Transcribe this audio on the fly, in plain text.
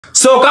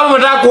So kama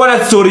mnataka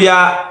kuona story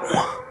ya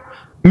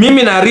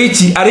mimi na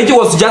Richie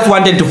was just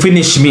wanting to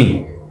finish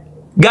me.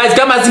 Guys,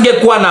 kama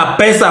singekuwa na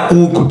pesa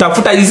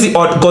kutafuta hizi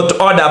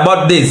got order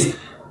about this,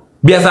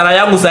 biashara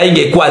yangu sasa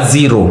ingekuwa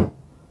zero.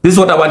 This is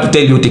what I want to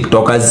tell you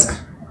TikTokers.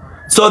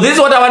 So this is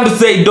what I want to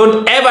say,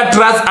 don't ever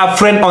trust a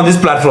friend on this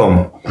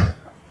platform.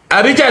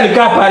 Richie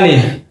alikaa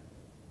pale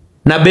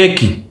na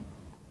Becky.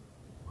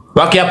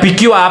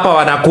 Wakiapikiwa hapa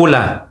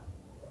wanakula.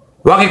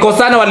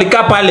 Wakikosana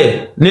walikaa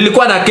pale.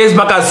 Nilikuwa na case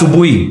mpaka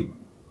asubuhi.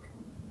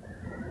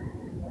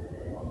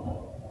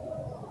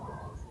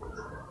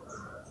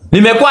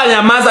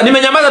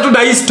 Nimenyamaza tu na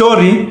hii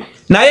story,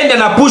 na yeye ndiye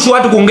anapush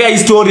watu kuongea hii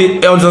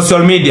story on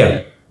social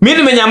media. Mimi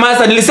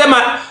nimenyamaza,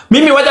 nilisema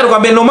mimi wacha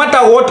nikwambie no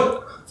matter what,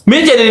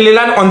 mimi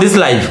nililearn on this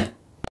life.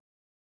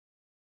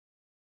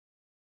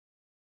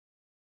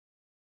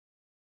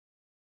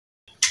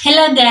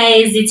 Hello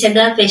guys, it's your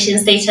girl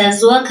Patience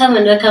Status. Welcome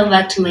and welcome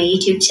back to my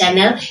YouTube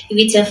channel. If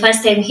it's your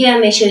first time here,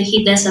 make sure you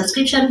hit the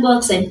subscription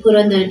box and put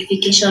on the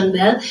notification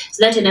bell so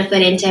that you don't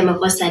forget any time I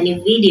post a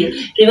new video.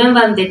 Remember,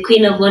 I'm the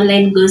queen of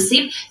online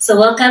gossip. So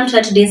welcome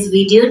to today's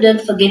video.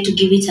 Don't forget to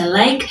give it a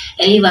like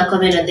and leave a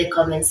comment on the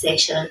comment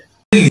section.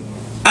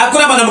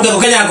 Hakuna mwanamke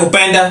kwa Kenya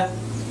akupenda.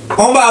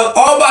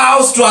 Omba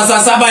house tu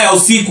saa 7 ya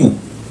usiku.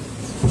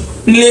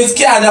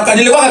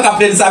 Nilikuwa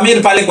Captain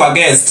Samir pale kwa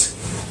guest.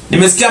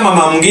 Nimesikia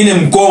mama mwingine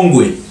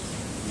mkongwe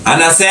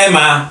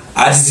anasema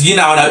ati sijui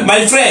naona.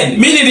 My friend,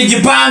 mimi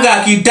nilijipanga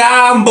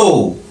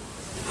kitambo.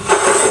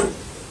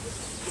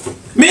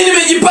 Mimi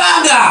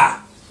nimejipanga.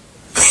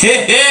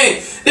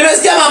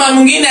 Nimesikia mama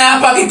mwingine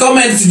hapa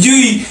ki-comment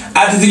sijui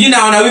ati sijui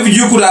naona hivi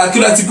juu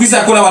kila siku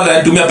isa kuna watu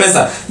wanatumia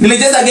pesa.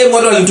 Nilicheza game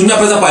watu walitumia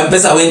pesa kwa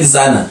M-Pesa wengi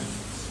sana.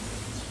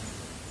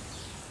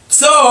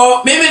 So,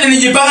 mimi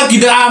nilijipanga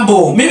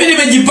kitambo. Mimi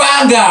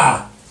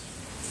nimejipanga.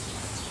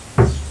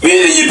 Mimi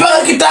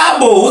nilijipanga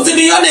kitambo,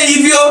 usinione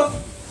hivyo.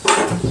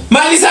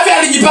 Malisafi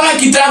alijipanga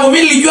kitambo,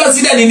 mimi nilijua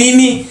shida ni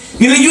nini.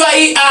 Nilijua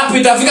hii app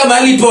itafika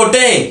mahali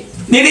pote.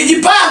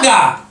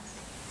 Nilijipanga.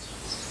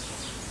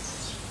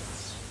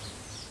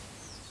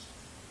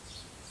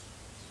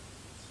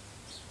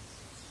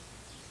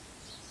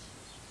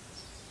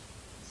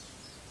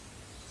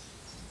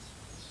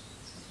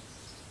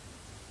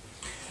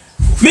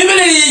 Mimi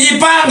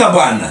nilijipanga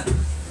bwana.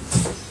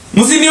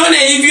 Msinione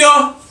hivyo.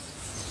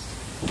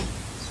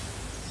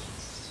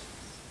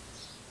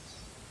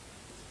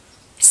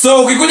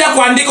 So ukikuja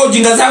kuandika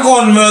ujinga zako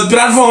on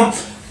platform,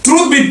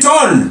 truth be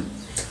told,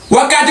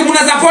 wakati muna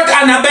support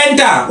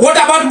Anabenta, what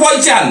about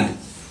Boychild?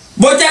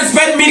 Boychild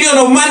spend million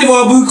of money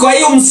kwa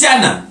hiyo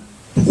msichana.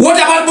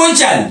 What about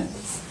Boychild?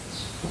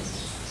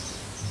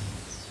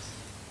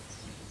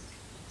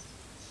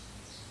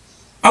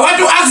 I want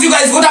to ask you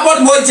guys, what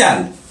about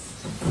Boychild?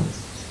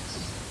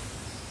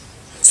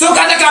 So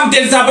kata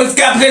Captain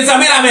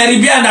Samir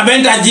ameharibia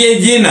Anabenta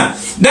jina.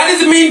 That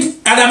is mean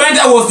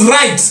Anabenta was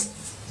right.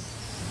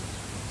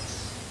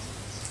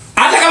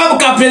 Hata kama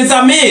Captain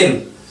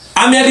Samir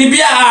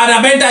ameharibia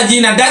Anabenta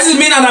jina, that is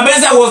mean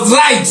Anabenta was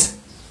right.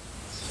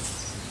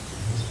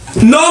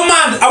 No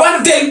man, I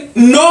want to tell,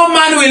 no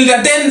man will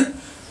entertain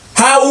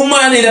her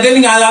woman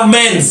entertaining other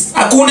men.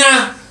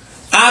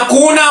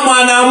 Hakuna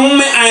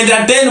mwanamume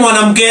entertain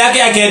mwanamke yake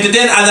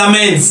entertain other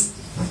men.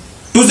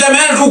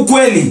 Tusemeni tu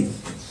kweli.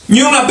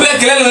 Nyi unapiga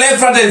kelele left,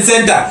 front and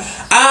center.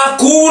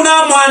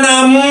 Hakuna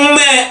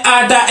mwanamume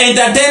ata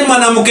entertain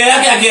mwanamke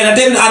yake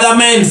entertain other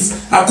men.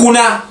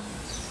 Hakuna.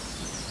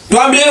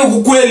 Tuambieni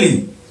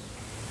ukweli.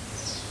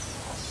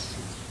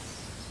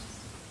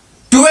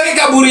 Tuweke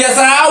kaburi ya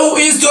sahau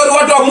hii story,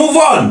 watu wa move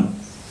on.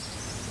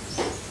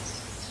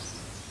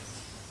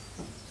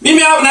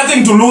 Mimi have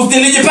nothing to lose.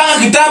 Nilijipanga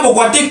kitambo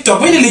kwa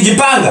TikTok. Mimi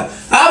nilijipanga.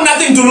 I have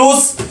nothing to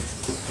lose.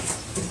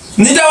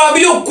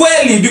 Nitawaambia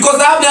ukweli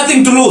because I have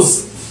nothing to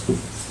lose.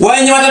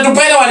 Wenye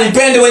watatupenda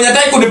wanipende, wenye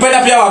hataki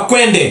kunipenda pia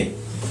wakwende.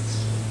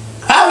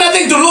 I have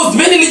nothing to lose.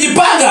 Mimi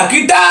nilijipanga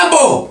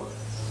kitambo.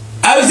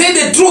 I will say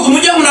the truth.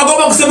 Mjua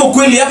mnagopa kusema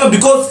ukweli hapa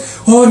because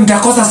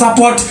nitakosa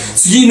support.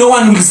 Sijui no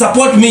one will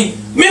support me.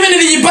 Mimi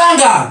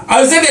nilijipanga.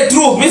 I will say the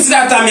truth. Mimi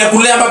sina time ya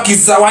kulamba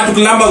kisa watu,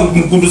 kulamba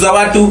mkundu za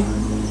watu.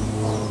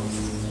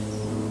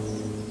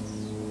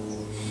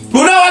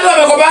 Una watu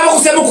wamegopa hapa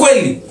kusema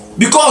ukweli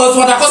because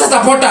watakosa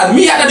supporters.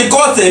 Mimi hata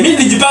nikose. Mimi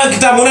nilijipanga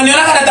kitambo.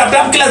 Unaniona kana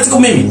tap kila siku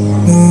mimi.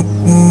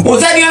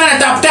 Usaniona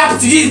na tap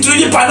sijui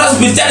tulipanda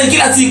hospitali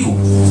kila siku.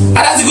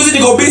 Hata siku hizi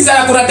niko busy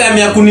sana, kuna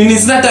time ya kunini,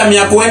 sina time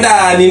ya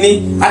kuenda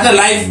nini hata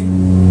live.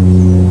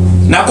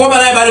 Na kuomba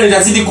naye bado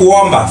nitazidi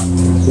kuomba.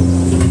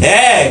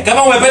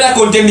 Kama umependa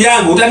content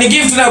yangu,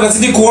 utanigift na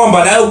utazidi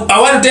kuomba. Na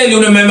I want to tell you,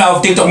 no member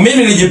of TikTok, mimi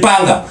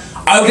nilijipanga.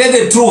 I will tell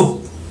the truth.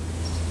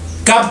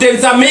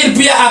 Captain Samir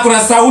pia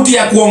akona sauti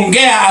ya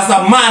kuongea as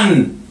a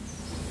man.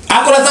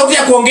 Akona sauti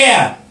ya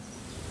kuongea.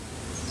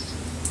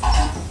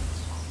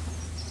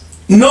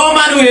 No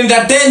man will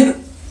entertain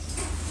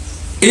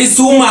his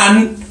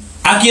woman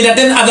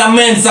entertain other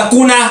men.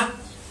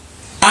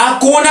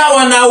 Hakuna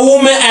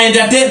wanaume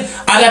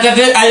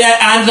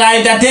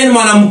entertain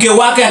mwanamke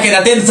wake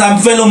entertain some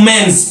fellow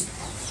men.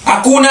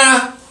 Hakuna.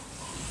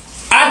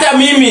 Hata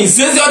mimi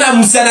siwezi ona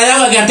msichana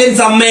yangu akiattend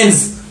some men's.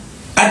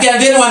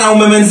 Akiattend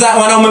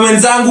wanaume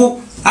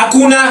wenzangu.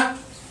 Hakuna.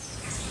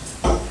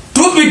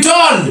 Truth be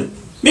told,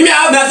 mimi I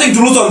have nothing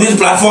to lose on this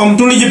platform.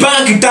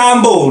 Tulijipanga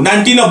kitambo,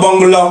 Nantino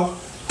Bongolo.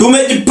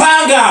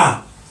 Tumejipanga.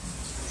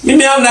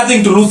 Mimi I have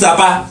nothing to lose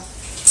hapa.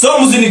 So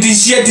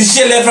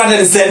msinitishie left right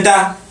and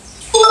center.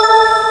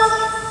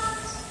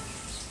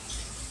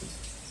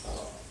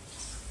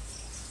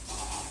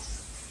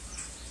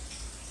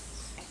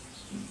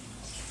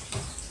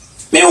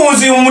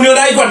 Mimi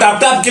mniorai kwa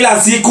tap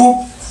kila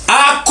siku.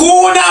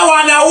 Hakuna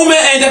wanaume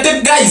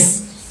entertain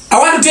guys. I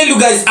want to tell you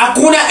guys,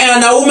 hakuna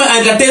wanaume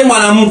entertain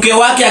mwanamke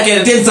wake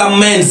entertain some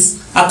men's.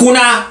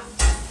 Hakuna.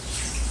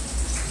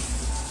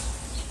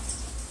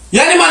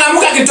 Yani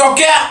mwanamke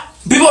akitokea,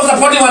 people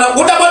supporting mwanamke.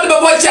 What about the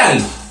boy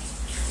child?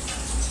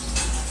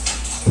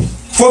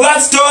 For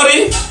that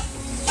story,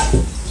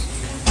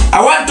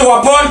 I want to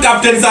appoint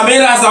Captain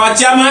Samira as our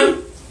chairman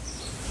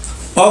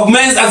of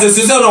Men's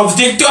Association of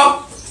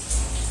TikTok.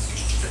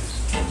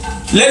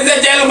 Ladies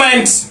and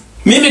gentlemen,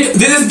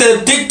 this is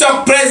the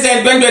TikTok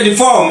President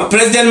 2024,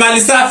 President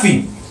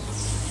Malisafi.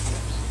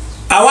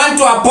 I want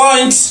to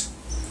appoint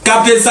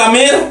Captain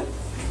Samir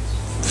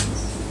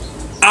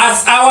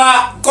as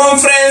our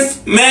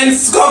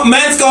men's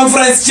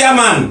conference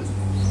chairman.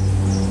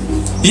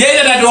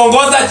 Yeye that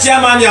ongoza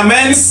chairman ya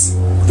men's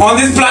on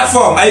this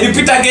platform. I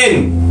repeat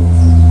again.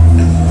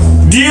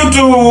 Due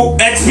to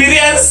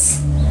experience,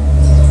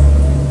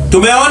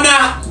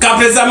 tumeona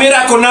Captain Samir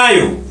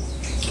konayo.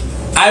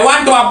 I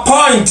want to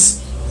appoint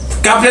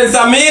Captain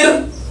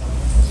Samir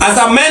as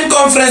a main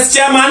conference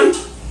chairman.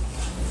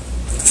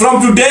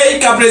 From today,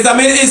 Captain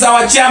Samir is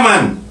our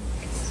chairman.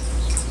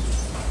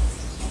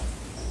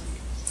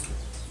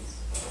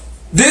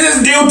 This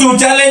is due to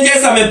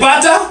challenges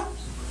amepata,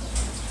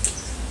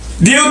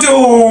 due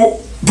to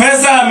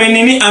pesa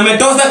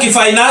ametosa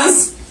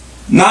kifinance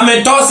na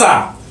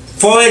ametosa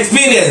for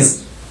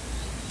experience.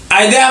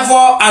 I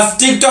therefore, as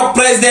TikTok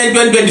President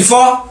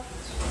 2024,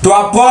 to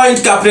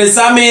appoint Captain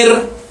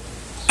Samir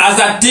as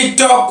a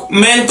TikTok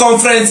main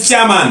conference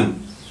chairman.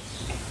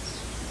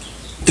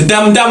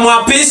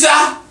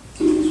 Tutamwapisha.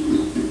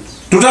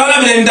 Tutaona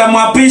vile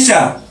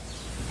nitamwapisha.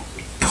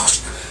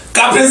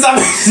 Captain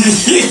Samir.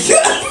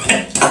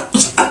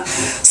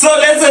 So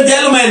ladies and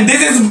gentlemen,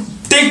 this is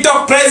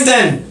TikTok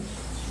President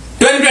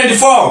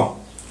 2024.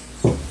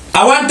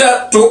 I want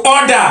to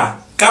order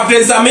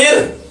Captain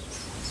Samir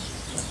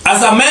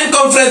as a main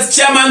conference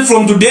chairman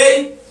from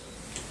today.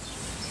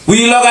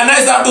 We will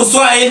organize how to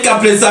swear in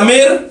Captain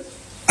Samir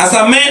as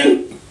a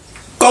main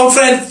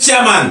conference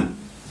chairman.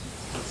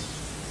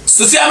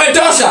 So si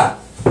ametosha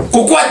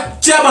kukuwa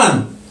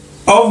chairman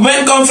of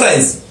main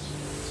conference.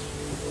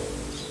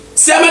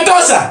 Si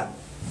ametosha.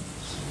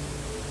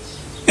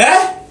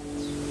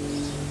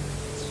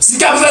 Si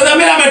Captain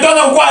Samir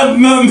ametosha kukuwa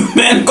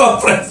main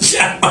conference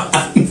chairman.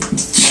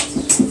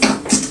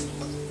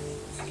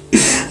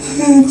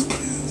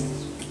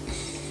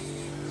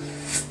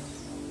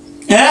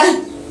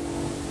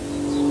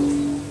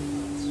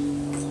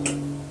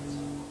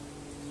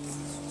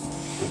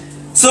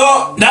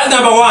 So that's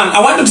number one. I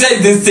want to tell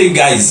you this thing,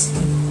 guys.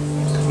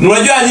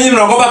 Unajua nyinyi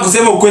mnaogopa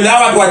kusema ukweli.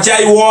 Hawa watu wa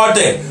chai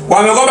wote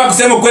wameogopa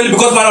kusema ukweli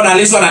because bado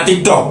wanalishwa na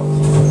TikTok.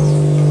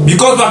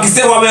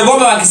 Because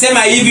wameogopa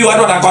wakisema hivi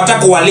watu watakataa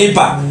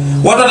kuwalipa.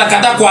 Watu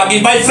watakataa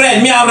kuagive. My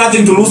friend, me I have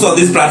nothing to lose on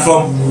this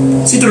platform.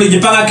 Si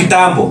tulijipanga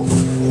kitambo.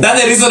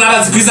 That's the reason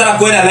hata siku hizi na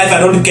kwenda live I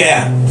don't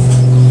care.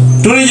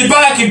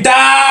 Tulijipanga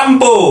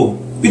kitambo.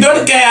 We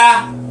don't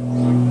care.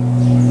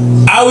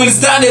 I will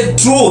stand the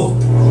truth.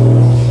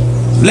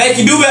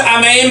 Like Dube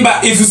ameimba,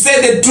 if you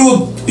say the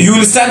truth, you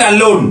will stand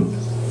alone.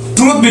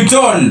 Truth be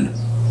told,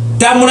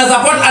 tamuna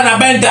support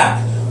Anabenta.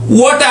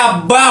 What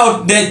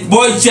about the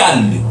boy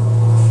child?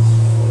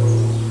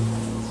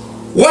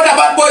 What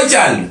about boy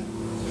child?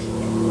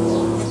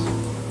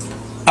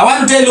 I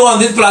want to tell you on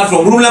this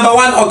platform, rule number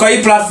one,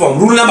 okay, platform.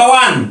 Rule number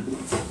one,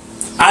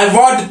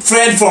 avoid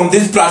friend from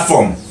this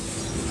platform.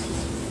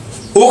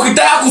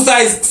 Ukitaka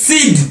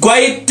kusucceed kwa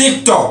hii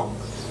TikTok,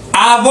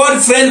 avoid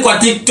friend kwa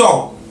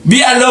TikTok.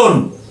 Be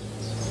alone.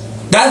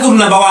 That's rule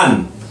number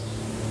one.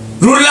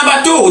 Rule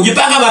number two,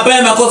 ujipanga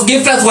mapema cause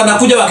gifters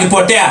wanakuja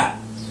wakipotea.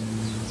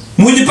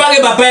 Mujipange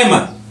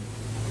mapema.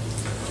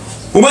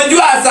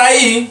 Umejua saa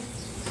hii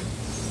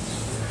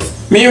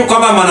mimi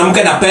kama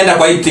mwanamke napenda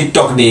kwa hii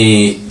TikTok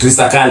ni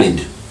Trisa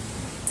Khalid.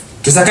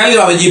 Trisa Khalid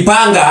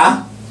wamejipanga.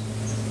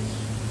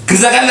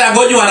 Trisa Khalid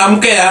angoje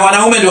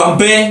wanaume ndio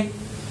wampe.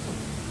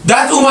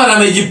 That woman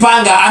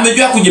amejipanga,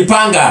 amejua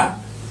kujipanga.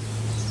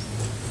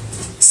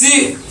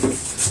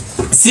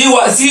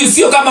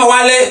 Sio kama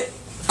wale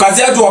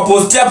kazi yao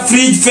wapostia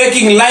fridge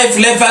faking life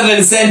left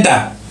and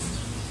center.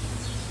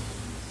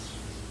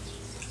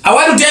 I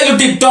want to tell you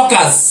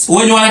TikTokers,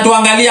 when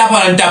wanatuangalia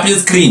hapa na tap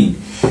screen,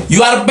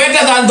 you are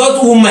better than those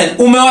women.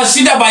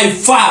 Umewashinda by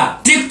far.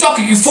 TikTok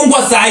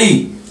ikifungwa saa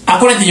hii,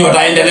 hakuna chenye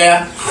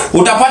wataendelea.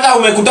 Utapata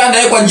umekutana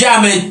naye kwa njia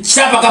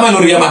amechapa kama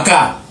lori ya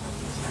makaa.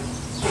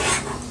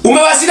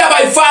 Umewashinda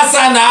by far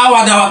sana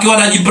hawa na wakiwa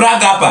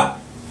wanajibrag hapa.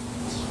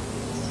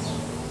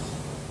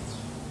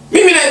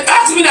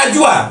 mimi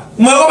najua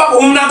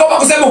mnaogopa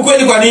kusema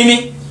ukweli kwa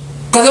nini?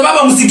 Kwa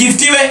sababu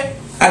msigiftiwe.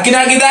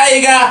 Akina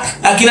Gidaiga,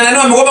 akina nani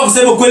wameogopa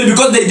kusema ukweli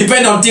because they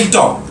depend on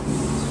TikTok.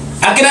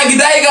 Akina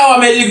Gidaiga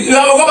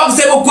wameogopa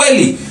kusema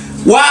ukweli.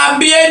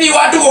 Waambieni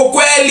watu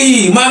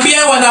ukweli. Mwambie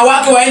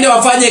wanawake waende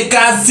wafanye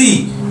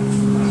kazi.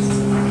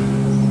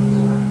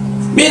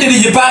 Mimi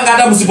nilijipanga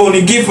hata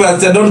msiponi give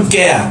us, I don't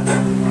care.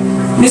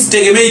 Mimi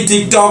sitegemei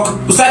TikTok.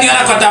 Usaniona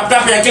kwa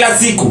tap ya kila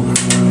siku.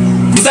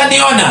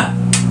 Usaniona.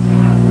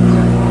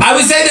 I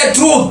will say the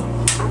truth.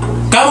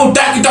 Kama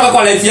utaki toka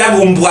kwa life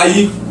yangu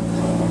mbwai.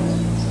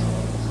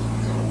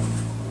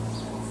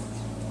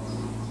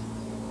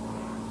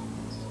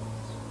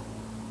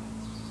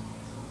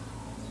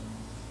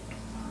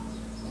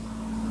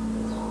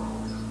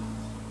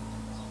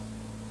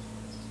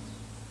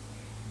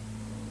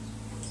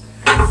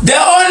 The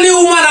only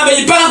woman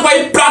amejipanga kwa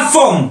hii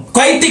platform,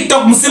 kwa hii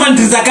TikTok msema ni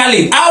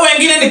Trizakali. Hao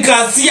wengine ni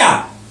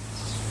Kasia.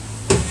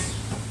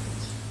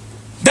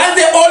 That's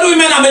the only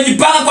woman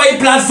amejipanga kwa hii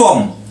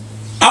platform.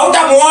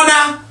 Hautamuona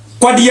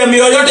kwa DM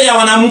yoyote ya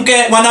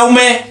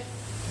wanaume.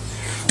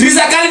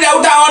 Trizakali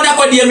hautaona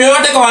kwa DM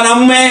yoyote kwa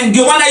wanaume.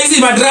 Ndio maana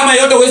hizi madrama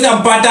yote uweze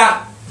mpata.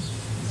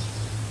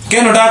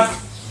 Keno tak.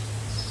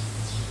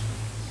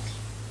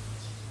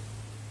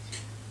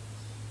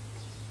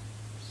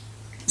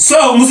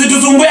 So,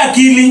 msitusumbue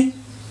akili.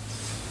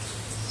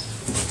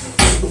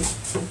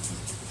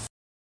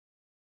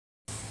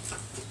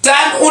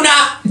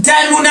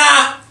 Time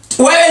una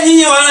wewe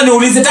nyinyi wana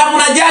niulize time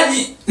una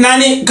judge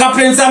nani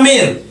Captain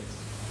Samir.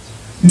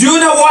 Do you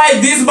know why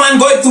this man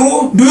go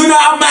through? Do you know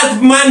how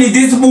much money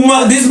this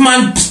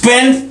man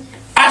spend?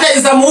 Hata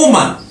is a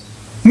woman.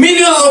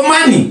 Millions of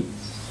money.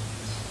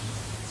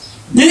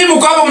 Nyinyi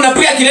mko hapa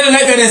mnapiga kilele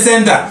live in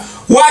center.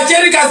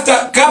 Wacheni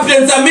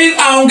Captain Samir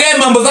aongee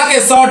mambo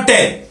zake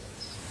sote.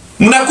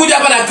 Mnakuja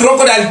hapa na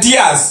crocodile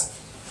tears.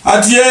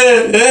 Ati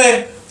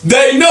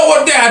they know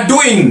what they are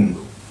doing.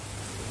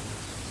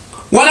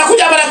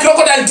 Wanakuja hapa na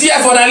crocodile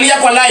tears wanalia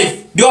kwa life.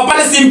 Ndio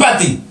wapate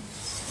sympathy.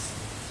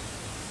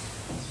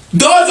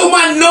 Those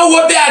women know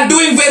what they are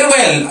doing very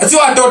well. Sio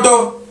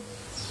watoto.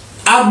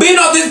 I've been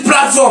on this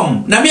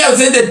platform. Na mimi I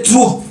say the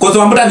truth. Kwa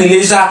sababu mta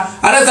nilisha.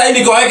 Hata sasa hivi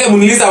nikaweke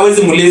muniliza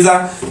hawezi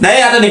muliza. Na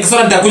yeye hata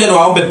nikisoma nitakuja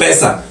niwaombe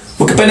pesa.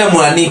 Ukipenda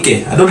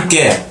muanike. I don't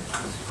care.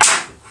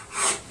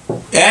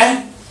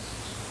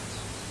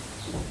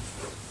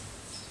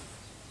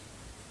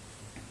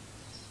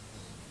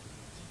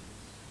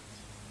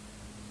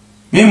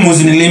 Mimi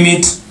muzini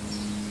limit.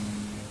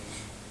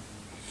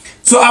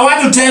 So I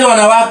want to tell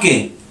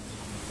wanawake.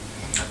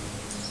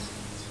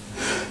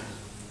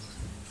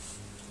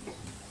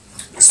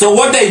 So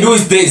what I do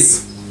is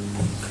this.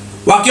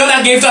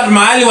 Wakiona gifter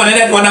mahali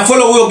wana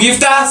follow huyo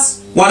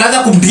gifters, wanaanza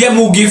kumdm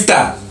huyo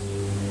gifter.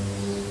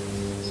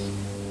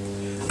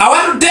 I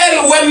want to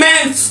tell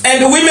women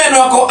and women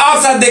wako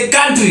outside the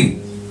country.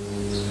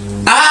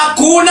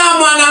 Hakuna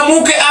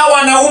mwanamke au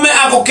wanaume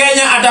ako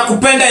Kenya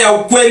atakupenda ya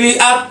ukweli.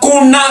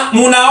 Hakuna.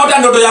 Munaota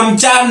ndoto ya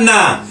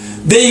mchana.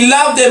 They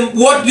love them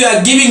what you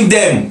are giving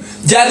them.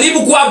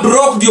 Jaribu kuwa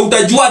broke ndio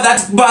utajua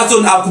that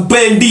person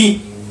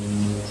akupendi.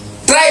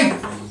 Try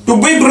to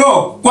be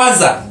broke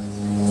kwanza.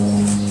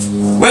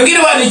 Wengine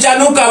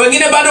walichanuka,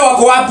 wengine bado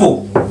wako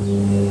hapo.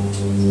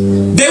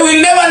 They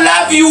will never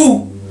love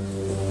you.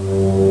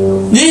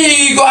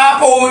 Niko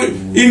hapo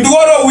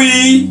Indoro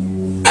wi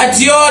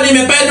atio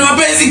nimependa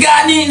mapenzi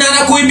gani na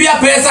nakuibia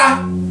pesa.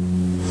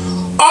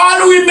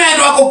 All women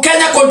wako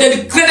Kenya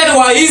content created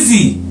wa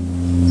easy.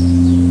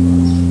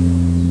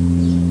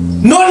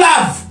 No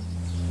love.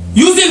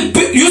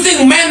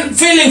 Using men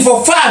feeling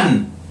for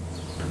fun.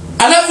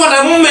 Alafu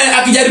mwanamume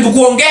akijaribu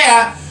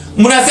kuongea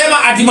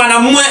mnasema ati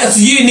mwanamume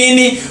sijui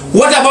nini.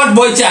 What about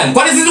boy child?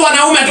 Kwani sisi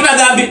wanaume hatuna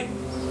dhambi?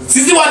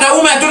 Sisi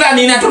wanaume hatuna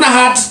nini? Hatuna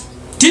heart.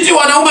 Titi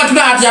wanaume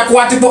hatuna heart ya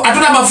kuatipo,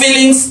 hatuna ma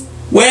feelings.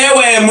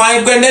 Wewe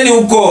mwakwendeni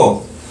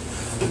huko.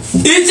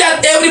 Each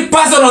and every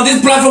person on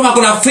this platform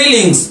akona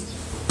feelings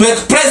to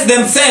express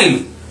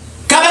themselves.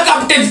 Kama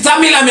Captain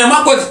Samir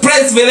ameamua ku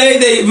express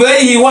the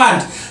way he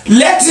want.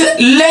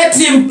 Let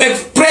him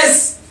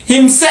express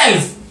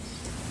himself.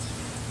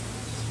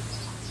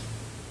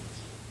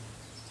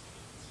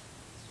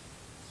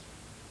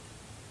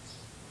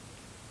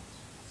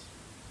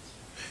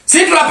 Si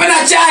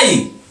tunapenda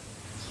chai.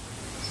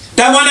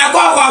 Tamana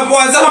kwa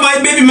wazama my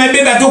baby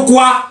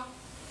atukwa.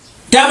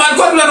 Tamana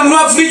kwa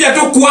tunanunua fridge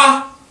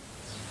atukwa.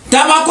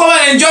 Tamana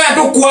kwa enjoy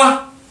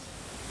atukwa.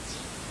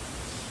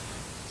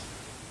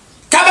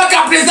 Kama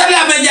Captain Samir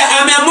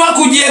ameamua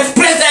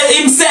kujiexpress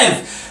himself.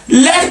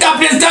 Let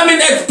Captain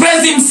Samir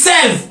express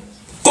himself.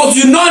 Because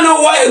you don't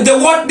know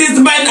what this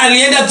man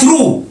alienda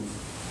through.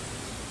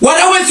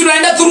 Wanaume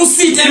tunaenda through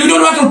shit and we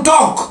don't want to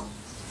talk.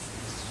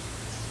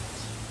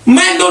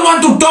 Men don't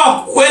want to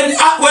talk.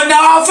 When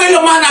our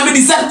fellow man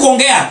amedecide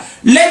kuongea,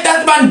 let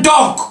that man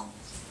talk.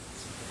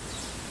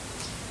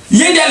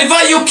 Yeye alivaa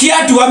hiyo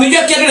kiatu,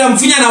 amejua kiatu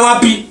inamfinya na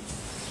wapi.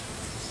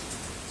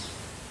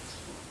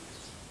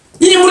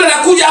 Yeye mtu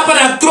anakuja hapa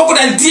na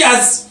crocodile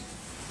tears.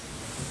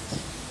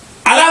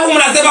 Alafu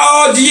mnasema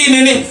oh jiji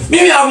nini?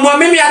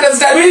 Mimi hata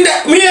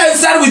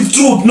start with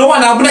truth. No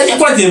one hakuna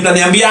chakula chenye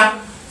mtaniambia.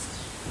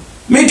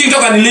 Mimi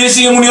TikTok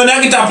anilishi mniona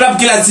kitap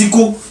kila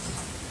siku.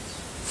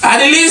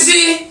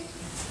 Anilishi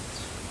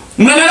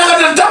mnaniona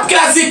kitap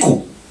kila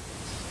siku.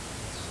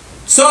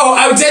 So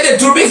I would say the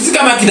truth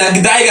kama kina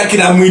Gidaiga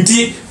kina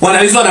Mwiti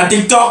wanalizwa na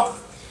TikTok.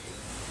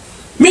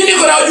 Mimi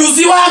niko na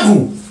ujuzi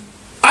wangu.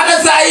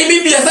 Hata saa hii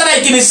mimi biashara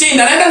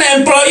ikinishinda naenda na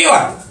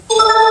employer.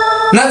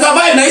 Na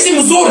survive naishi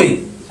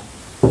mzuri.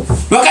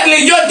 Wakati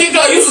nilijua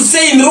TikTok I used to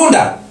say in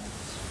Runda.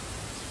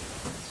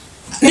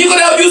 Niko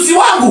na ujuzi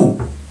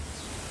wangu.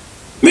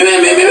 Mimi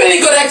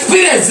niko na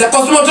experience ya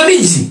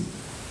cosmetology.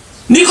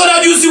 Niko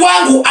na ujuzi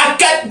wangu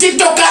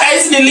TikTok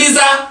haisi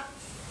niliza.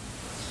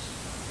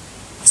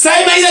 Sasa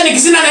maisha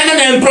nikisina naenda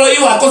na employer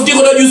kwa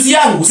niko na ujuzi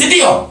yangu, si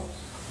ndio?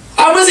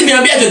 Hamwezi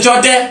niambia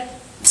chochote.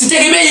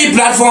 Sitegemei hii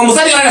platform.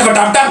 Sasa ndio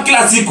na tap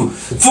kila siku.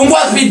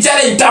 Fungua speed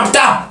challenge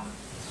tap.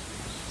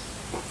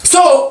 So,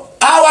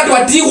 hao watu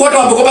watu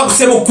wamekopa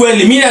kusema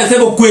ukweli. Mimi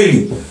nasema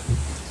ukweli.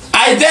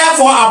 I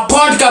therefore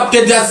appoint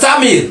Captain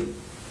Samir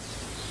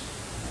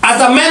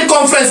as a main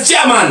conference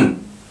chairman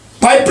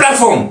by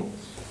platform.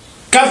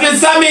 Captain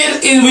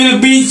Samir will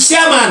be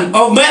chairman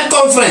of main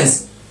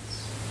conference.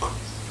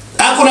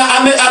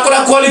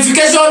 Hakuna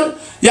qualification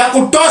ya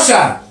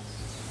kutosha.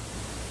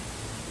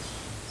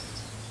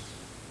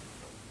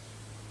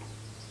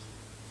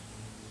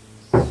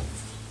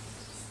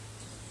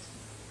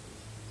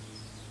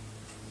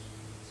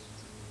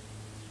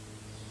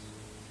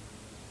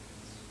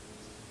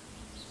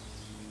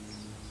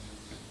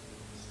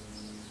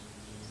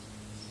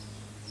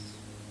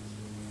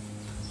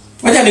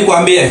 Wacha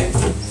nikwambie.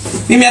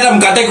 Mimi hata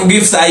mkatai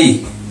kugift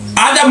sahi.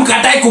 Hata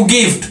mkatai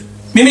kugift.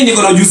 Mimi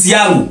niko na ujuzi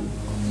yangu.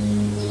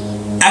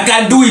 I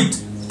can do it.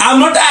 I'm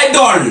not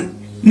idle.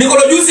 Niko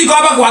na ujuzi kwa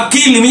hapa kwa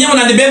akili. Mwenyewe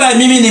unanibeba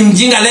mimi ni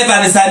mjinga left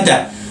and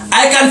center.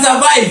 I can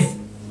survive.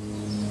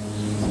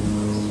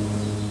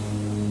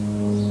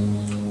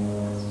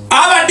 I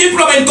have a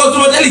diploma in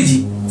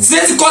cosmetology.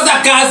 Siwezi kosa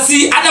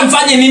kazi hata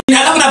mfanye nini.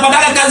 Hata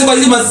unapataka kazi kwa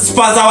hizi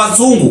maspa za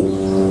wazungu.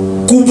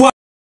 Kubwa.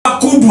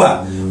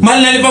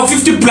 Mali nalipa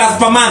 50 plus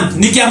per month.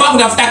 Nikiambia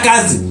kutafuta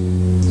kazi.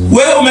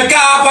 Wewe umekaa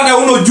hapa na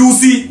uno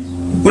juicy.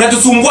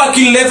 Unatusumbua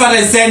kill left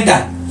and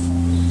center.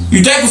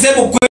 You try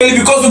kusema ukweli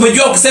because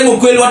umejua kusema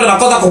ukweli watu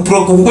wanakosa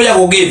kukuja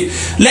kugive.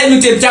 Let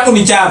me tell chako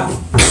ni chako.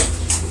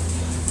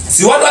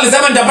 Si watu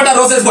walisema nitapata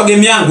roses kwa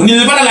game yangu.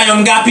 Nilipata lion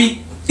ngapi?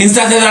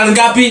 Instantaneous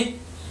ngapi?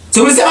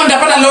 So ulisema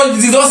nitapata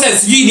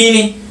roses sijui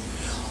nini.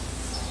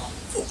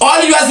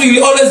 All yours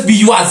will always be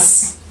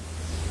yours.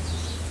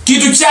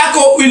 Kitu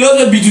chako will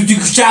always be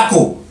kitu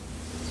chako.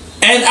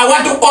 And I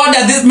want to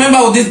order this member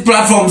of this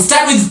platform.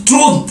 Start with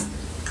truth.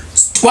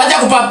 Wacha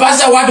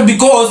kupapasha watu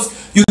because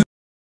you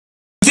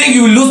think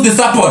you will lose the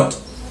support.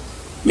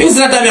 Mimi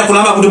sina time ya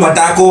kulamba mtu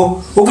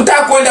matako.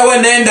 Ukitaka kwenda wewe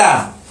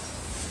nenda.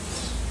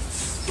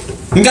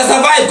 Nika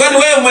survive kwani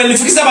wewe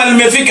umenifikisha mahali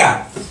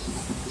nimefika.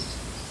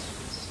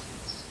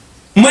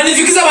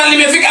 Umenifikisha mahali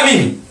nimefika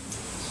mimi.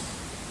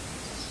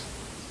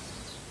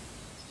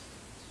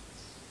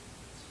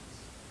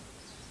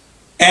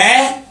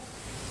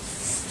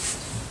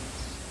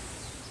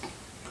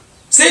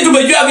 Sisi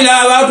tumejua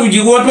bila watu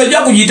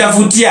tumejua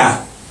kujitafutia.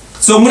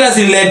 So muda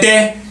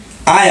silete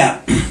haya.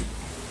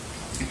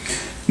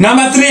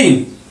 Number 3.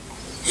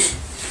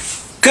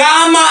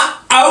 Kama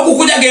au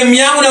kukuja game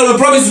yangu na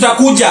ulipromise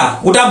utakuja,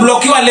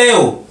 utablokiwa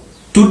leo.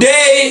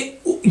 Today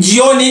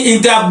jioni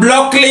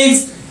interblock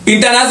links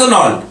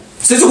international.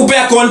 Sisi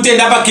kupea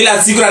content hapa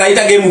kila siku na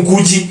naita game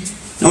ukuji.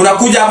 Na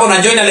unakuja hapa una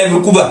join na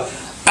level kubwa.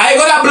 I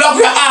gonna block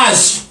your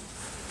ass.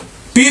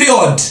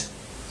 Period.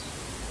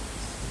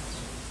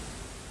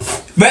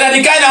 Bela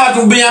nikae na watu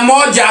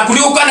 100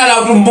 kuliko kana na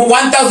watu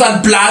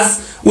 1000 plus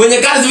wenye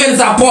can't even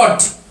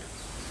support.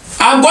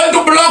 I'm going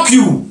to block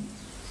you.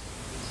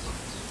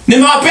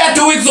 Nimewapea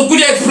 2 weeks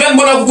ukuja explain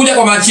mbona kukuja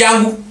kwa match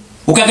yangu.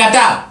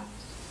 Ukakataa.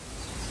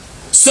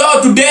 So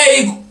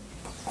today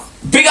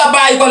piga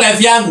bye kwa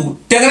life yangu.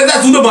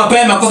 Tengeneza sundo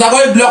mapema because I'm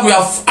going to block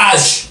your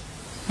ass.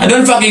 I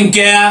don't fucking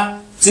care.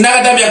 Sina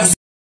hata ya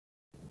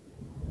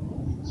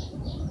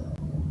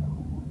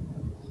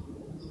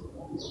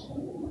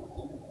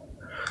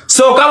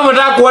So kama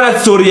unataka kuona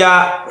story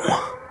ya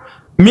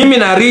mimi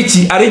na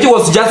Richie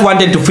was just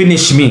wanted to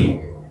finish me.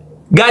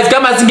 Guys,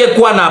 kama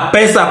singekuwa na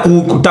pesa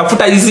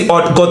kutafuta hizi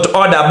got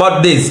order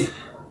about this,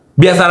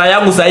 biashara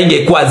yangu sasa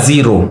ingekuwa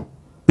zero.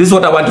 This is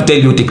what I want to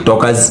tell you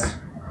TikTokers.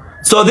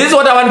 So this is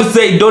what I want to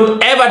say,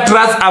 don't ever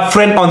trust a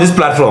friend on this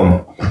platform.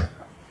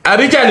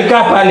 Richie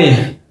alikaa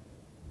pale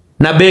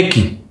na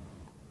Becky.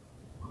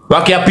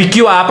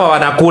 Wakiapikiwa hapa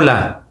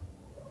wanakula.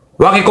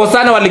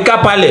 Wakikosana walikaa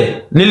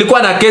pale.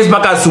 Nilikuwa na case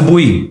mpaka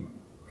asubuhi.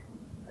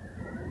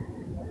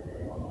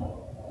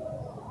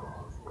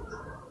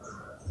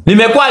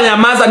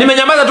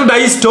 Nimenyamaza tu na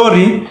hii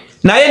story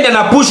na yeye ndiye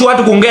anapush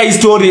watu kuongea hii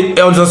story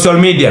on social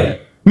media.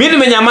 Mimi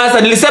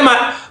nimenyamaza, nilisema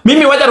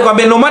mimi wacha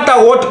nikwambie no matter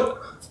what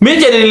mimi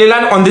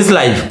nililearn on this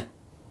life.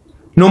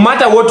 No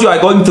matter what you are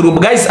going through,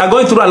 guys are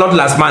going through a lot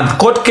last month.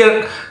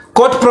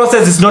 court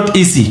process is not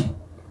easy.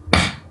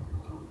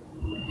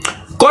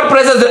 Court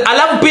process,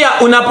 alafu pia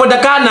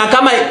unapotakana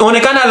kama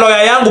onekana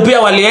lawyer yangu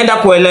pia walienda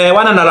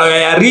kuelewana na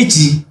lawyer ya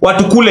Richi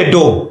watukule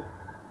do.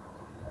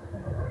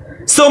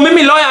 So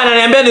mimi lawyer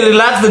ananiambia ni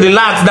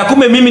relax na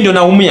kumbe mimi ndio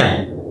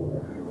naumia.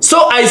 So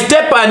I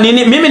step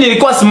mimi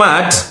nilikuwa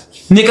smart,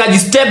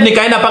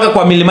 nikaenda paka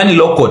kwa Milimani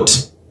Law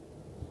Court.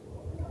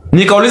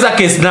 Nikauliza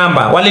case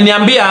number.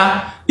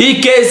 Waliniambia hii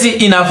kesi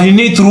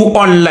inafini through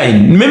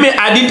online. Mimi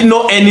I didn't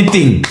know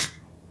anything.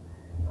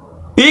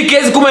 Hii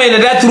kesi kuma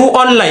inaendelea through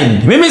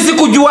online. Mimi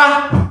sikujua.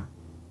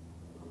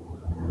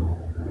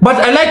 But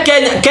I like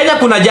Kenya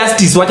kuna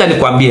justice, wacha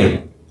nikwambie.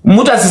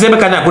 Mtu asiseme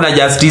Kenya kuna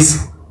justice.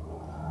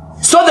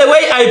 So the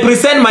way I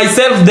present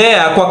myself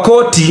there kwa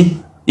koti,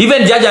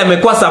 even judge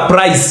amekuwa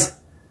surprised.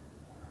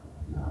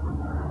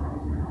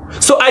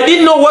 So I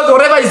didn't know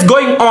whatever is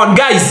going on,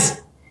 guys.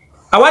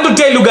 I want to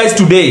tell you guys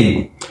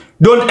today,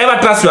 don't ever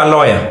trust your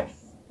lawyer.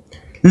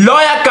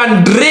 Lawyer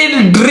can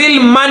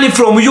drill money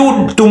from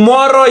you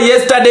tomorrow,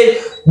 yesterday.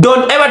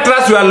 Don't ever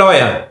trust your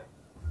lawyer.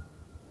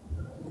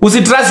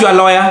 Usitrust your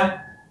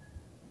lawyer.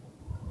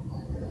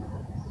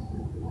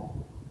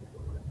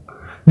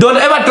 Don't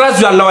ever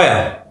trust your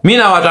lawyer.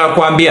 Mina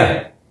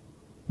watakwambia.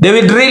 They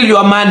will drill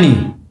your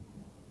money.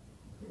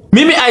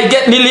 Mimi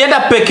nilienda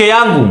peke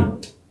yangu.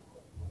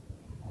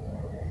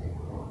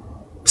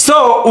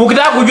 So,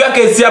 ukitaka kujua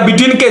kesi ya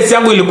between kesi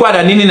yangu ilikuwa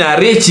na nini na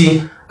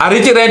Richi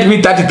rent me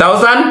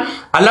 30,000,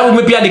 alafu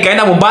mimi pia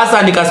nikaenda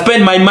Mombasa nika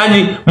spend my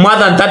money more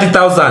than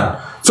 30,000.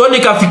 So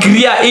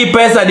nikafikiria hii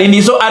pesa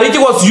nini. So Richi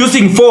was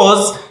using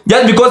force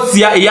just because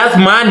he has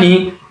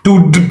money to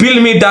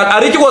bill me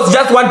that. Richi was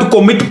just want to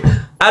commit.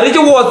 Richi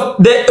was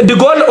the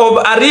goal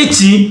of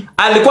Richi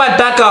alikuwa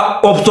ataka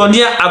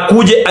Opsonia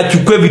akuje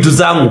achukue vitu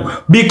zangu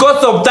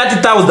because of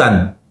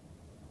 30,000.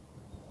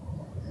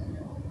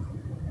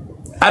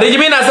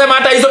 Arijimi nasema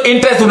hata hizo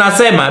interest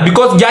unasema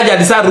because judge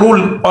alisa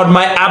rule on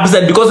my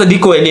absence because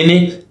diko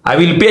nini I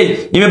will pay.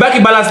 Imebaki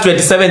balance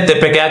 27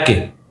 peke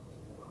yake.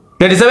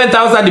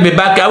 27,000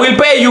 imebaki. I will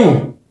pay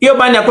you. Hiyo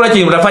bani hakuna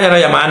chenye utafanya na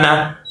ya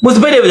maana.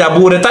 Msipende ya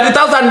bure.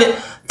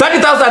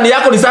 30,000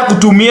 yako ni saa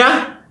kutumia.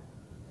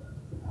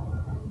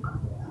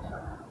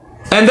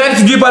 And then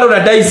sijui bado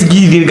unadai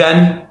sigili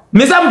gani.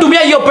 Misa mtumia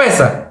hiyo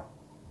pesa.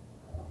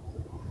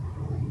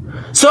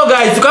 So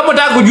guys, kama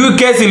unataka kujua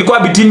kesi ilikuwa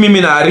between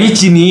mimi na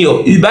Richi ni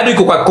hiyo, bado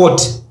iko kwa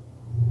court.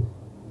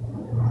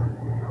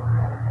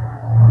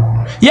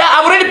 Yeah,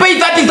 I've already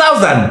paid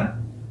 30,000.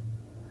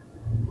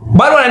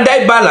 Bado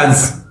wanadai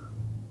balance.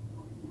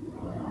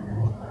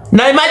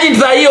 Na imagine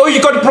za hiyo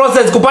court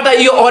process kupata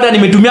hiyo order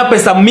nimetumia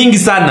pesa mingi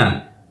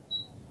sana.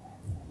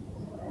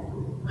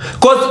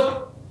 Cause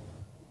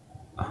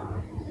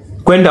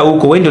kwenda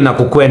huko wewe ndio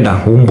unakokwenda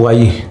umbwa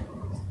hii.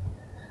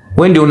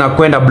 Wewe ndio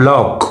unakwenda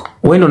block.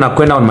 Wewe ndio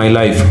unakwenda on my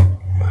life.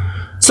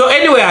 So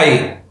anyway,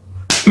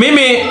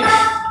 mimi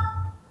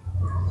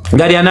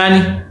gari ya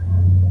nani?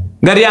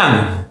 Gari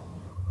yangu.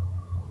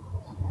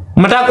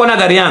 Mnataka kuona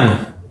gari yangu?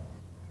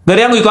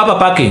 Gari yangu iko hapa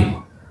parking.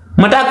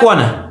 Mnataka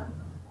kuona?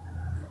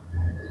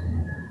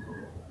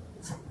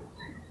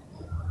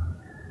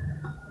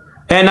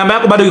 Namba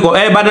yako bado iko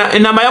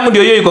namba yangu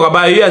ndio hiyo iko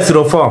kwa hiyo ya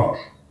 04.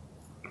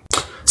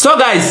 So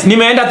guys,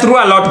 nimeenda through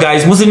a lot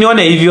guys.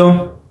 Msinione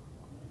hivyo.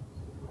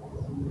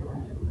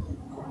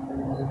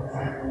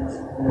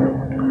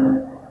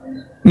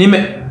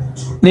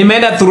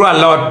 Nimeenda through a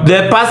lot.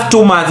 The past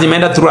 2 months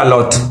nimeenda through a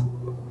lot.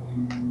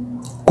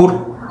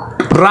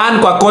 Run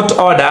kwa court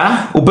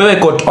order, upewe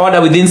court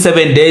order within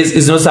 7 days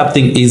is not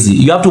something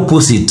easy. You have to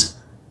push it.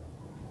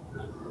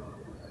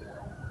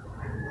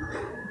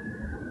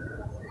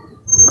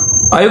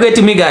 Are you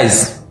getting me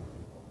guys?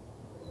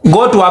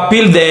 Go to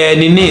appeal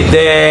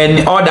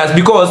the orders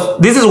because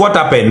this is what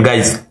happened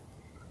guys.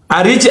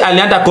 Richi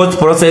alienda court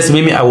process,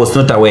 mimi I was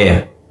not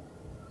aware.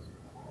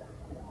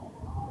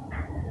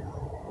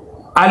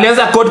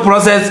 Alianza court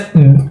process,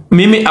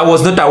 mimi I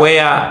was not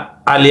aware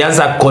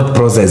alianza court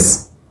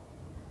process.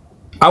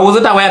 I was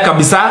not aware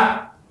kabisa.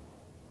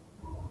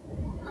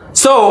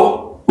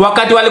 So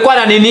wakati walikuwa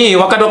na nini,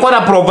 wakati walikuwa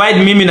na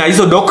provide mimi na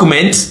hizo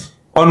document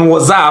on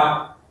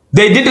WhatsApp,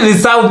 they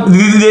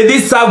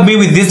did serve me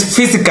with this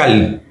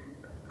physically.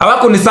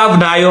 Hawako ni serve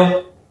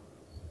nayo.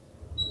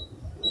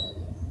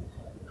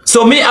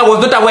 So me I was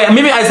not aware.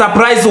 Mimi I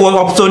surprised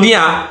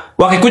Opsonia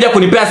wakikuja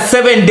kunipea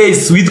 7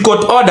 days with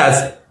court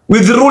orders,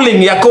 with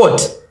ruling ya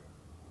court.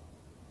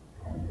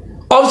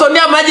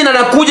 Opsonia imagine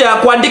anakuja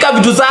kuandika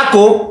vitu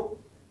zako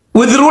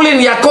with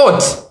ruling ya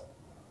court.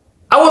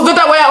 I was not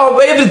aware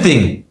of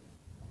everything.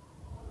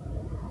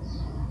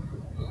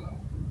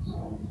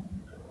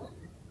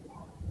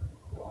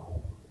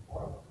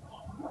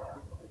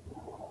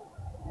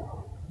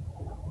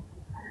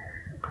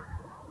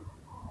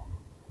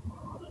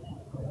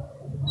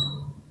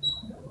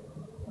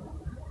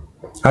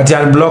 Ati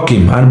unblock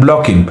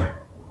him.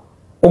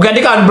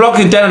 Ukiandika unblock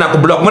tena na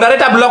kublock.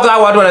 Mnaleta block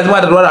hao watu wanasema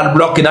watu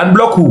unblock.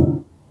 Unblock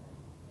who?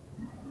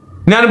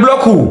 Ni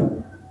unblock who?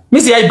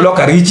 Mimi si block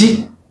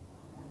Richi.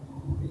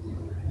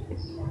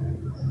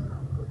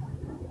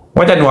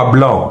 Wacha ni wa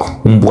block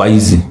mbwa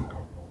hizi.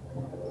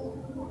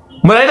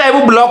 Mnaenda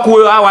hebu block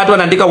huyo, hao watu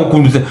wanaandika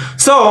ukunduze.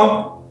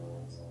 So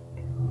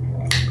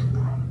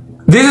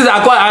this is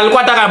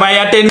alikuwa taka buy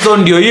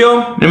attention, ndio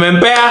hiyo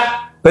nimempea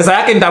pesa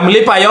yake,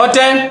 nitamlipa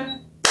yote.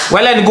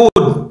 Well and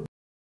good.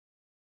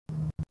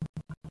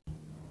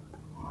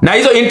 Na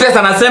hizo interest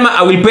anasema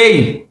I will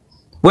pay.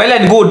 Well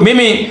and good.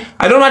 Mimi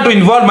I don't want to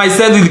involve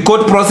myself with the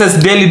court process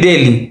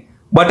daily,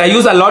 but I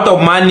use a lot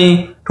of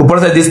money to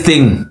process this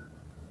thing.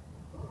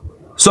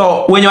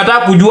 So wenye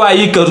wataka kujua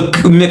hii,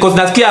 because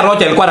nasikia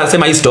Rocha alikuwa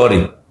anasema hii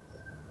story.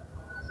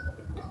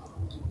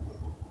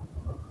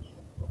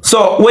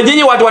 So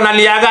wenyewe watu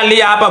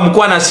wanaliangalia hapa,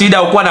 mkuu na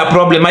shida, ukua na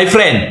problem, my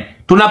friend.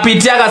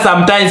 Tunapitiaga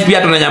sometimes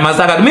pia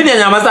tunanyamazaga. Mimi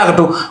nyamazaga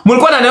tu.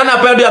 Mlikuwa naniona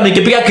pale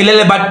nikipiga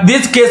kilele, but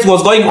this case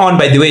was going on,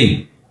 by the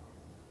way.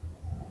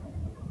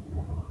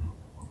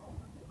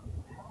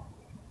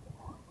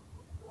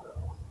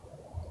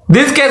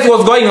 This case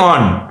was going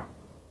on.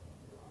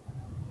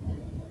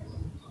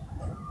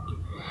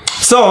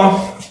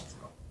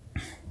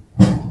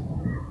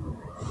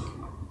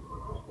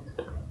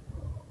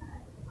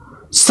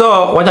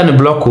 So wacha ni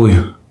block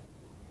huyu.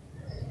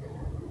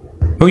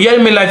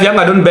 Ujali mi life yangu,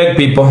 I don't beg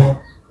people.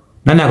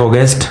 Nani ako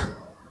guest?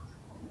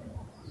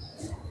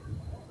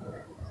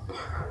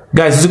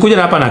 Guys, usikuje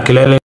hapa na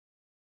kelele.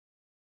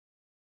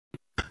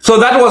 So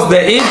that was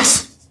the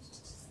it.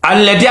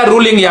 Aniletea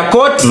ruling ya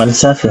court.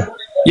 Malisafi.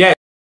 Yeah.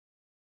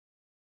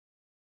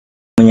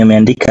 Mwenye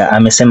ameandika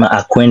amesema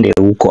akwende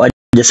huko.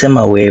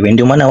 Hajasema wewe.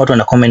 Ndio maana watu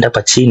wana comment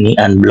hapa chini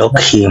and block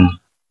him.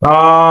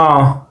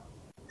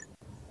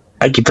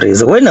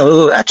 Akipraise.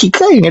 Wewe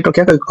akikai network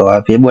yako iko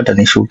wapi? Hebu hata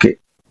nishuke.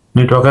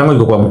 Network yangu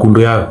iko kwa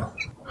mkundu yako.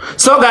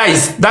 So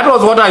guys, that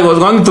was what I was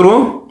going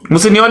through.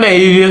 Msinione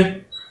hivi.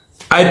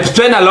 I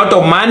spent a lot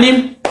of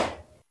money.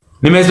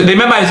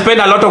 Remember I spent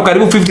a lot of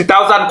karibu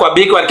 50,000 kwa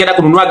biki walienda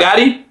kununua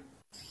gari.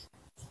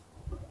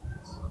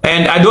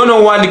 And I don't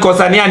know what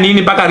nikosania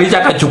nini mpaka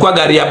Richard akachukua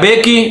gari ya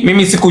beki.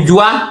 Mimi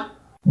sikujua.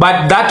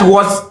 But that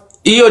was,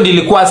 hiyo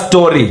nilikuwa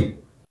story.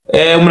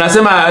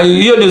 Mnasema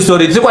hiyo ni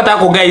story. Sikuwa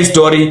nataka kuongea hii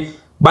story.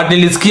 But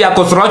nilisikia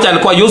cause Rocha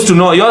alikuwa used to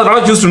know.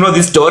 Rocha used to know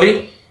this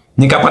story.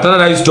 Nikapatana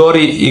na hii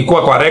story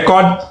ikuwa kwa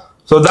record.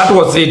 So that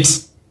was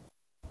it.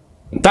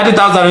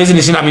 30,000 hizi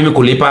nishinda mimi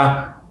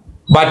kulipa.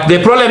 But the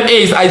problem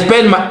is I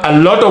spend a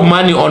lot of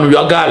money on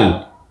your girl.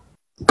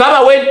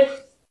 Kama when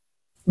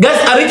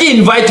guys, Ariki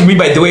invite me,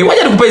 by the way.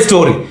 Wacha nikupe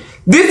story.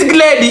 This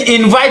lady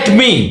invite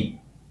me.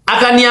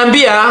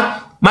 Akaniambia,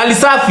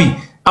 Malisafi,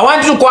 I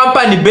want you to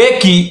company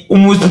Becky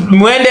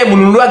muende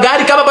mnunua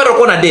gari kama bado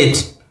uko na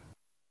date.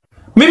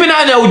 Mimi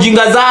na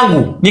ujinga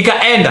zangu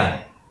nikaenda.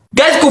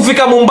 Guys,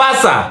 kufika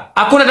Mombasa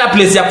hakuna hata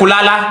place ya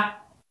kulala.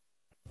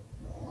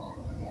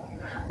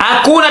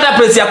 Hakuna hata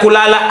place ya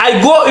kulala.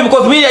 I go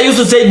because me I used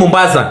to stay in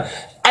Mombasa.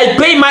 I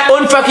pay my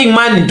own fucking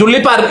money to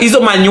lipa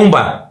hizo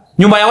manyumba.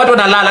 Nyumba ya watu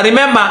wanalala.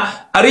 Remember,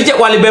 Ariche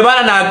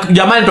walibebana na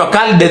jamani to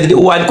Khalid,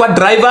 walikuwa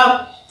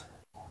driver.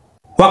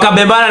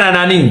 Wakabebana na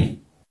nani?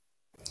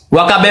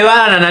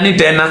 Wakabebana na nani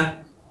tena?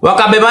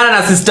 Wakabebana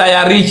na sister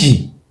ya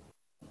Richi.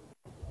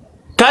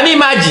 Can you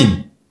imagine?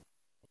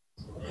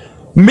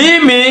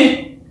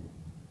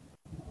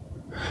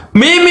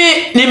 Mimi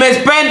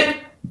nimespend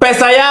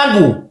pesa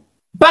yangu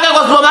mpaka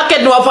kwa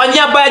supermarket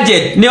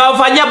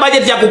niwafanyia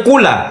budget ya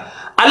kukula.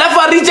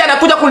 Alafu Arichi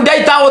anakuja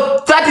kunidai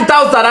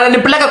 30,000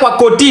 ananipeleka kwa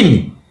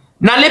kotini.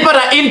 Nalipa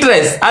na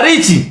interest.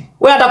 Arichi,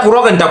 wewe hata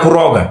kuroga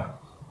nitakuroga.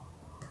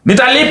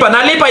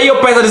 Nalipa hiyo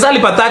pesa,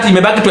 nisalipa 30,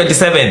 imebaki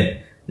 27.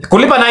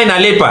 Kulipa naye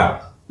nalipa.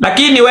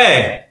 Lakini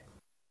we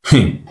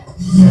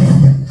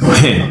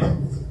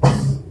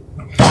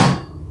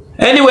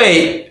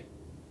anyway,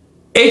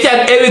 each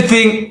and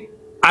everything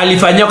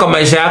alifanyia kwa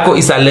maisha yako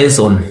is a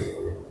lesson.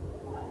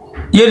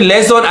 Hiyo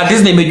lesson, at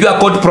least nimejua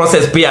court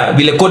process pia,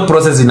 vile court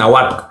process ina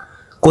work.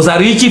 Because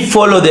Arichi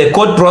follow the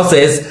court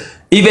process,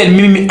 even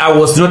mimi I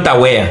was not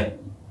aware.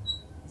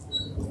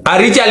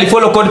 Arichi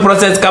alifollow court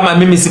process kama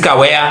mimi sika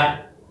aware.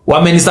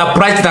 Wameni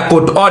surprise na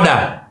court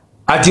order.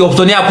 Ati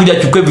opsonia kuja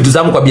chukue vitu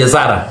zangu kwa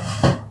biashara.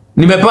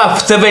 Nimepewa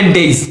 7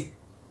 days.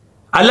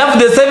 Alafu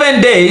the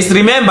 7 days,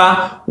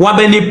 remember,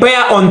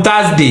 wamenipea on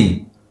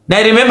Thursday. Na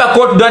I remember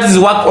court that is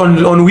work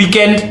on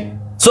weekend.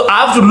 So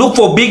I have to look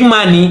for big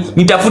money,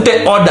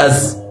 nitafute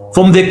orders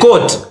from the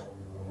court.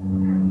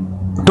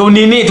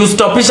 To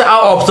stopisha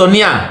au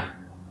opsonia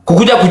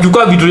kukuja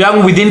kuchukua vitu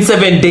yangu within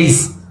 7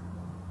 days.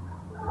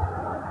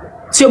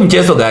 Sio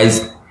mchezo,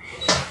 guys.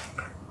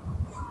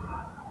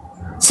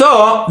 So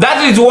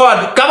that is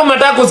what, kama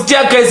mnataka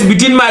kusikia case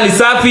between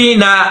Malisafi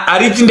na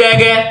Arichi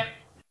Ndege,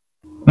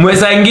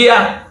 mweza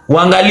ingia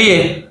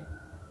uangalie.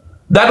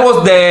 That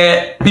was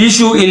the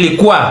issue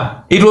ilikuwa.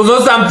 It was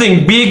not something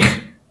big.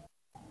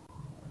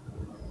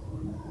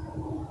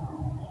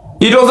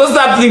 It was not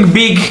something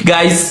big,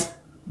 guys.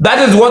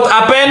 That is what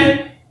happened.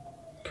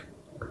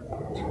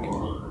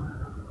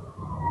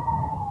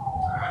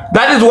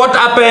 That is what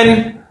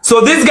happened.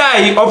 So this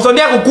guy,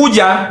 opsonia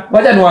kukuja,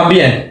 wacha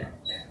niwaambie.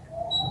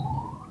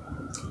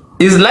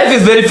 His life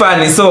is very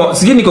funny. So,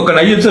 sijui niko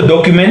kana hiyo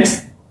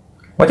documents.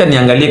 Wacha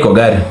niangalie kwa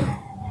gari.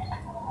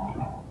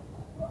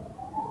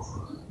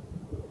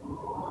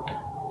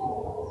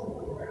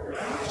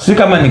 Si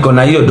kama niko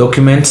na hiyo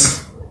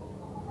documents.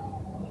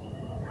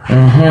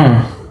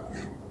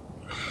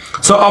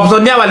 So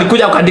Opsonia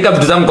walikuja kuandika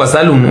vitu zangu kwa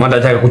salon,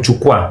 wanataka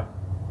kuchukua.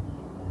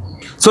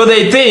 So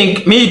they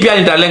think mimi pia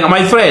nitalenga.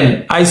 My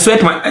friend, I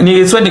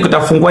sweat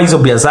nikutafungua hizo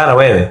biashara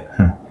wewe.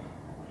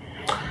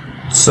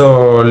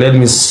 So let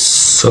me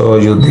show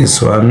you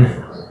this one.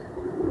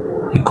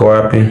 Iko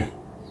wapi?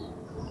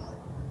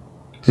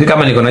 Si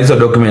kama niko na hizo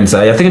documents.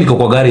 I think niko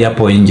kwa gari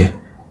hapo nje.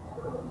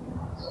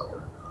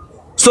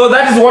 So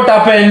that is what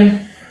happened.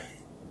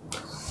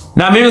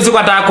 Na mimi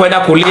sikutaka kwenda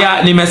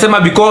kulia,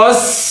 nimesema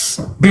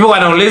because people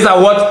wanauliza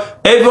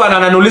everyone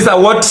ananiuliza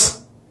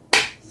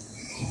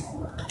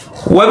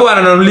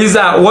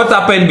what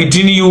happened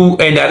between you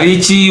and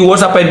Arichi,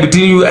 what happened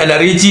between you and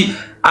Arichi.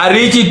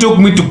 Arichi took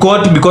me to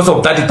court because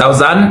of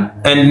 30,000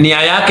 and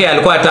nia yake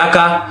alikuwa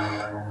ataka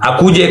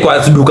akuje kwa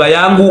duka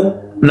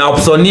yangu na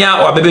Opsonia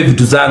wabebe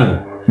vitu zangu.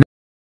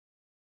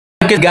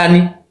 Kesi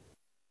gani?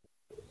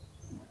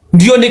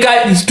 Ndio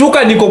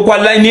nikastuka niko kwa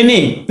line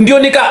nini? Ndio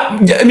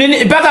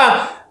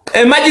mpaka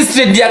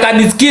magistrate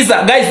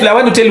akanisikiza. Guys, I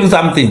want to tell you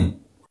something.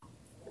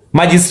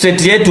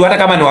 Magistrate yetu hata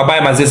kama ni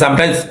wabaya mazee,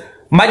 sometimes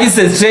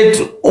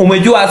magistrate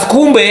umejua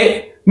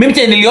kumbe mimi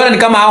niliona ni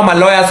kama hao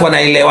lawyers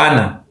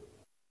wanaelewana.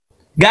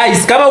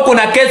 Guys, kama uko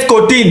na case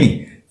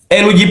kotini,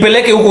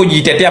 ujipeleke huko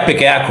ujitetea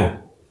peke yako.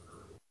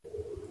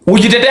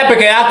 Ujitetea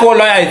peke yako,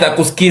 lawyer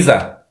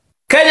itakusikiza.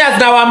 Kenya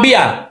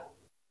tunawaambia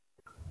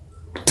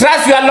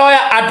trust your lawyer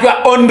at your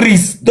own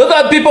risk. Those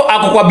are people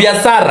ako kwa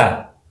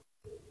biashara.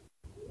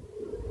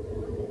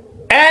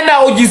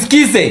 Enda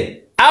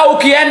ujisikize. Au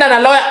ukienda na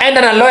lawyer,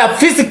 enda na lawyer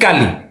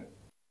physically.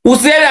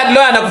 Usiende na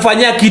lawyer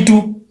anakufanyia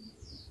kitu.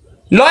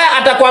 Lawyer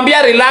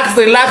atakwambia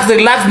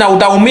relax na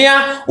utaumia,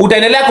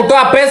 utaendelea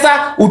kutoa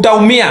pesa,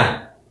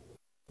 utaumia.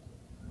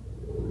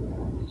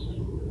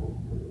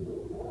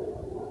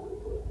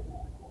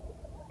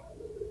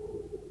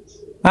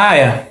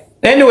 Haya.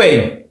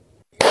 Anyway,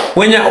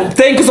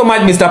 thank you so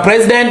much Mr.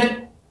 President.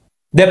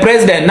 The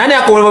President. Nani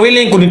ako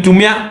willing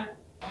kunitumia?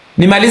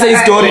 Nimaliza hii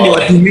story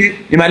niwatumie.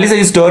 Nimaliza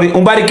hii story.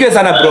 Umbarikiwe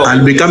sana bro.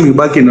 I'll be coming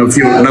back in a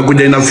few.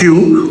 Nakuja in a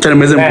few.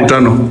 Tutamaliza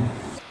mkutano.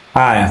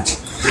 Haya.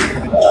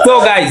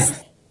 So guys,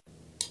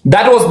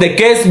 that was the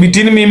case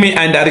between mimi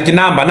and Arichi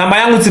number. Namba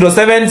yangu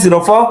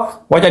 0704.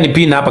 Wacha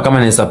nipina hapa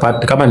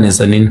kama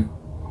naweza nini.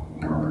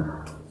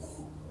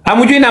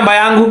 Hamjui namba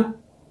yangu?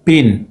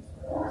 Pin.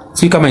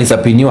 Si kama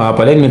isapiniwa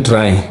hapa. Let me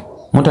try.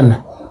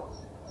 Mutana.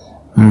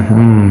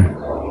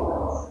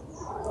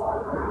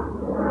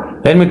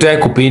 Let me try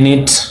to pin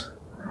it.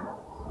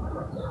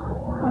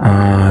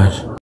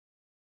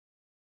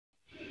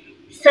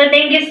 So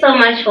thank you so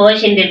much for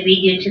watching the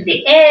video to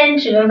the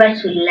end. Remember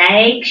to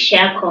like,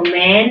 share,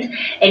 comment,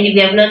 and if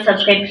you have not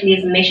subscribed,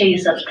 please make sure you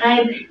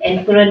subscribe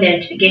and put on the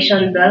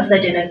notification bell so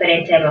that you know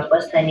every time I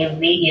post a new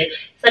video.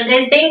 So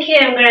guys, thank you.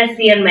 I'm gonna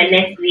see you on my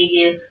next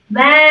video.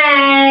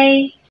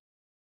 Bye.